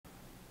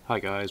Hi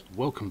guys,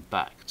 welcome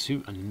back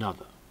to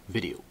another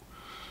video.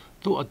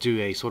 Thought I'd do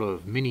a sort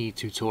of mini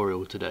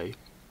tutorial today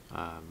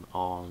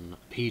on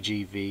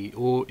Pgv,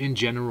 or in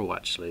general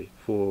actually,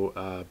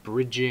 for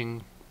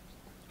bridging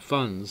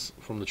funds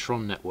from the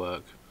Tron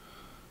network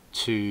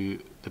to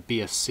the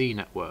BSC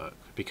network,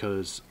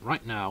 because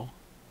right now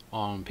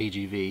on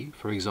Pgv,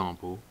 for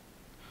example,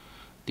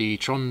 the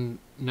Tron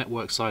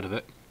network side of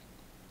it,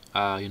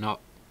 you're not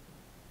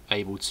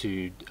able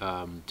to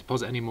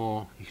deposit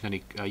anymore. You can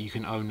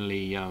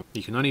only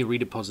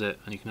redeposit,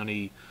 and you can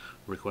only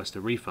request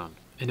a refund.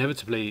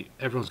 Inevitably,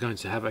 everyone's going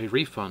to have a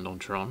refund on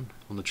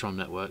the Tron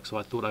network, so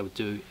I thought I would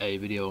do a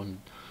video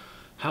on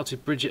how to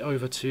bridge it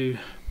over to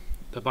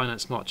the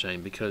Binance Smart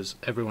Chain, because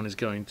everyone is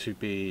going to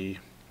be,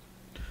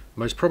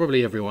 most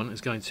probably everyone is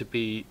going to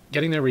be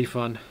getting their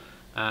refund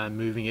and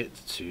moving it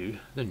to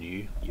the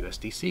new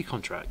USDC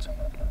contract.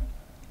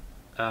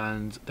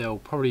 And there'll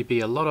probably be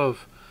a lot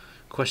of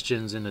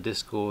questions in the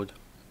Discord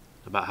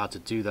about how to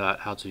do that,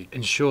 how to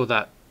ensure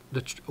that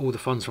all the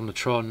funds from the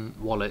Tron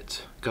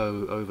wallet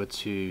go over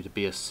to the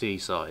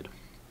BSC side.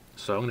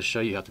 So I'm going to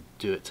show you how to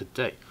do it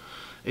today.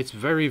 It's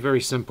very,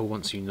 very simple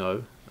once you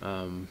know.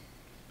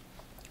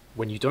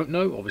 When you don't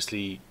know,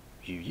 obviously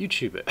you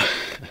YouTube it.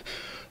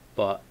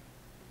 But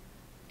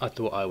I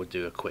thought I would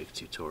do a quick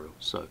tutorial.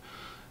 So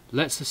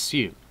let's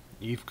assume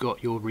you've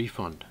got your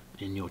refund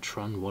in your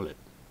Tron wallet,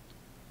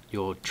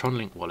 your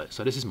TronLink wallet.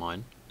 So this is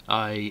mine.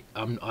 I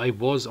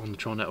was on the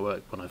Tron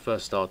network when I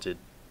first started,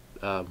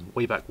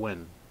 way back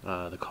when.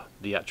 The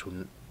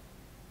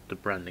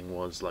branding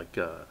was like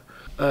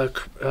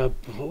what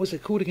was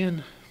it called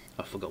again?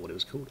 I forgot what it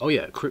was called. Oh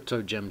yeah,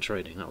 crypto gem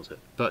trading, that was it.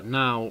 But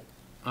now,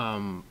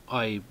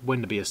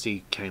 when the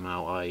BSC came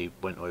out, I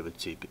went over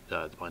to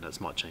the Binance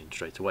Smart Chain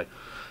straight away,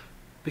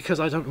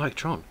 because I don't like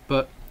Tron.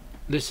 But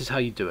this is how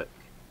you do it.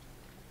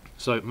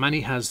 So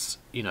Manny has,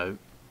 in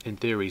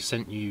theory,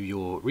 sent you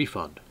your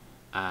refund,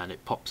 and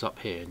it pops up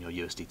here in your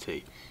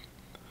USDT.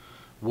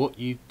 What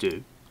you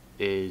do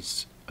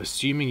is,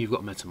 assuming you've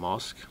got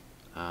MetaMask,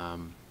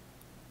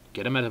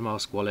 get a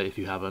MetaMask wallet if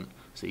you haven't.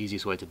 It's the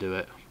easiest way to do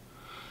it.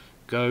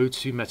 Go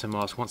to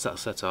MetaMask. Once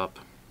that's set up,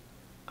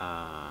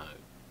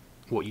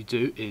 what you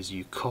do is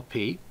you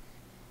copy.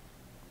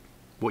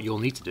 What you'll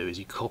need to do is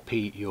you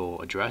copy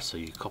your address, so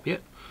you copy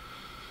it,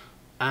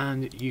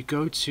 and you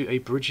go to a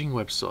bridging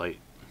website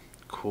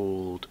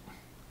called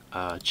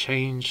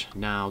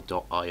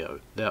changenow.io.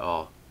 There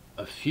are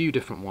a few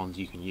different ones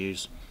you can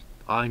use.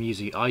 I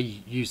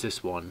use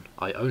this one.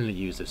 I only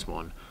use this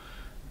one.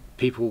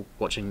 People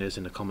watching this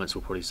in the comments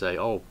will probably say,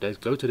 oh,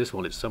 go to this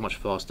one, it's so much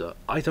faster.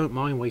 I don't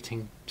mind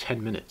waiting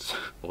 10 minutes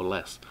or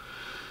less.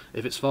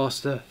 If it's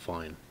faster,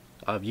 fine.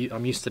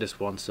 I'm used to this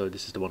one, so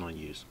this is the one I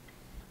use.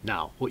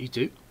 Now what you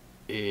do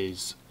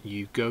is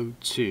you go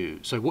to,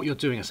 so what you're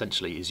doing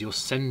essentially is you're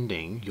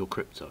sending your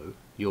crypto,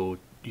 your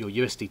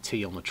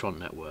USDT on the Tron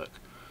network,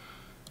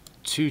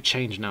 to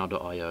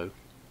changenow.io.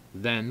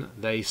 Then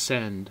they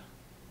send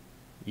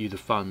you the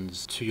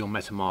funds to your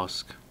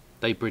MetaMask.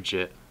 They bridge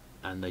it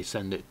and they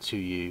send it to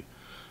you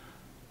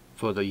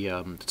for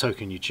the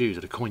token you choose,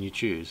 or the coin you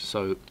choose.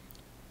 So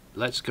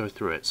let's go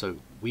through it. So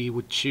we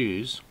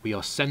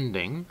are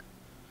sending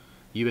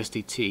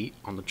USDT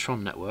on the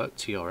Tron network,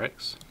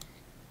 TRX.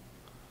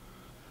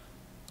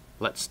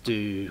 Let's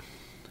just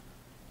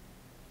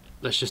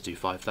do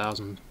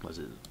 5,000, as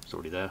it's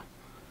already there.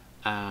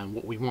 And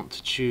what we want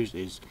to choose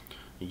is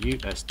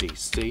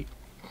USDC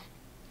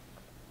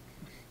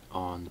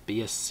on the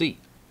BSC.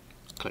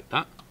 Click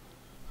that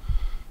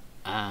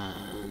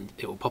and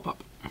it will pop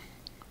up.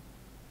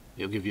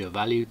 It'll give you a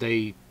value.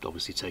 They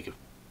obviously take a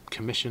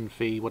commission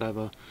fee,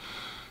 whatever.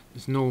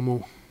 It's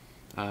normal.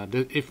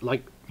 If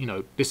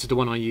this is the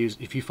one I use.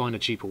 If you find a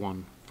cheaper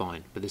one,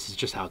 fine, but this is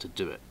just how to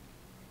do it.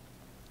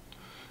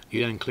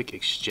 You then click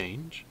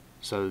exchange.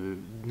 So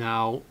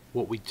now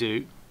what we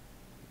do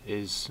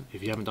is,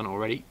 if you haven't done it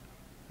already,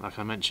 like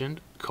I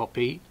mentioned,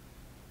 copy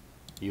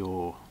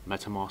your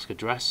MetaMask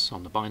address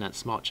on the Binance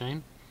Smart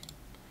Chain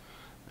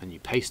and you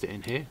paste it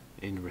in here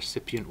in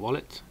recipient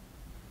wallet.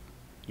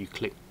 You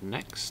click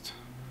next.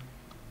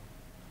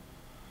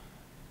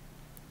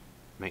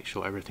 Make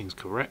sure everything's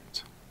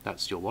correct.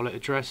 That's your wallet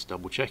address.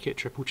 Double check it,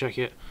 triple check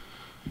it.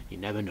 You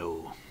never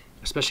know,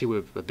 especially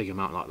with a big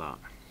amount like that.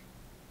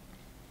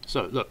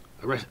 So look,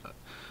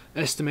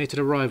 estimated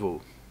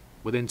arrival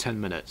within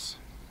 10 minutes.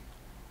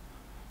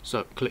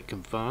 So click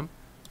confirm.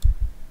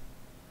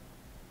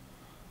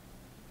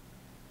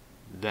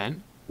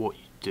 Then what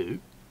you do,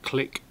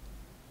 click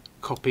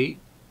copy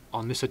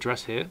on this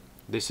address here.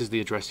 This is the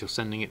address you're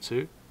sending it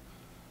to.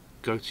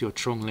 Go to your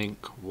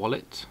TronLink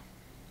wallet.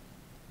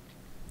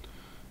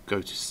 Go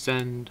to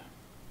send.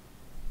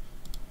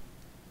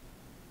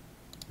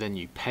 Then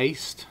you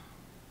paste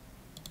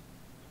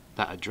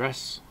that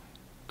address.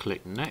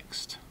 Click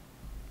next.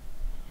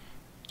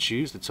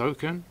 Choose the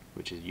token,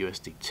 which is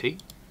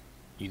USDT.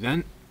 You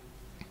then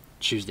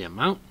choose the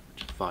amount,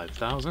 which is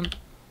 5,000.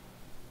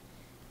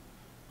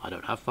 I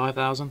don't have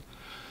 5,000.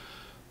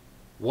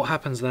 What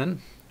happens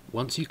then?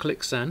 Once you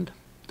click send,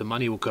 the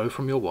money will go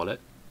from your wallet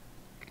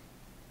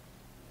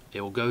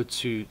it will go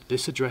to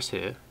this address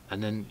here,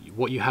 and then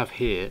what you have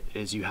here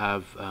is you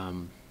have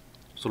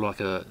sort of like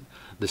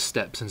the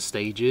steps and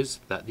stages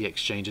that the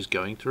exchange is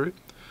going through.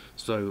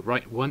 So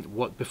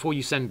before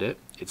you send it,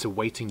 it's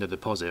awaiting the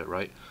deposit,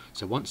 right?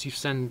 So once you've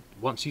sent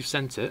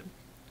it,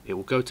 it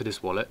will go to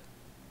this wallet.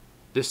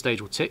 This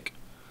stage will tick,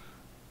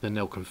 then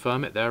they'll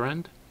confirm it their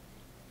end.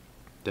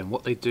 Then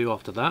what they do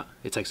after that,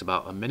 it takes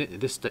about a minute.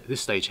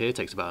 This stage here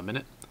takes about a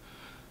minute.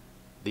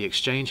 The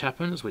exchange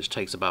happens, which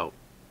takes about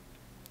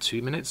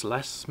 2 minutes,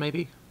 less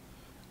maybe,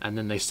 and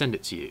then they send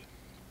it to you.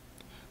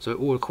 So it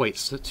all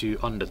equates to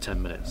under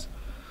 10 minutes.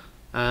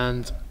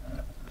 And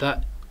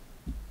that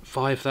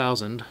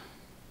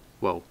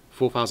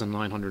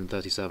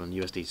 4,937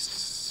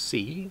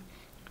 USDC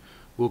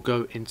will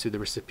go into the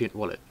recipient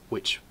wallet,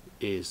 which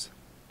is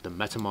the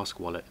MetaMask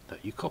wallet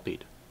that you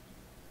copied.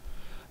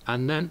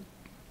 And then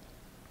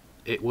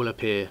it will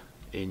appear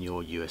in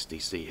your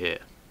USDC here.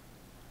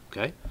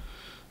 Okay,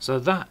 so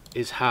that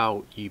is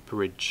how you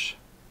bridge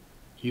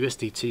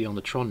USDT on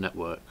the Tron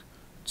network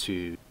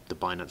to the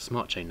Binance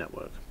Smart Chain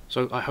network.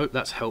 So I hope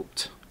that's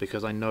helped,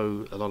 because I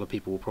know a lot of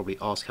people will probably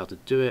ask how to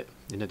do it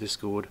in the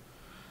Discord,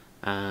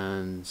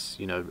 and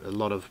you know, a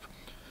lot of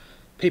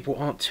people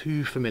aren't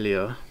too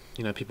familiar.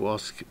 You know, people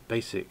ask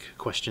basic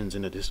questions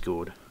in the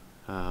Discord,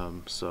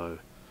 so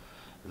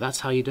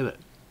that's how you do it.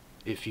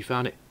 If you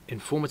found it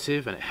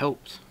informative and it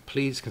helped,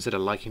 please consider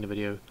liking the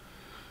video,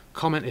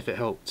 comment if it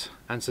helped,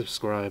 and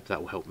subscribe.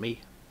 That will help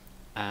me.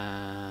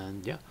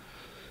 And yeah,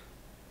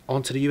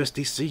 on to the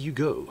USDC you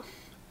go.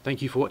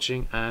 Thank you for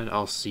watching, and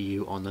I'll see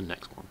you on the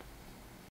next one.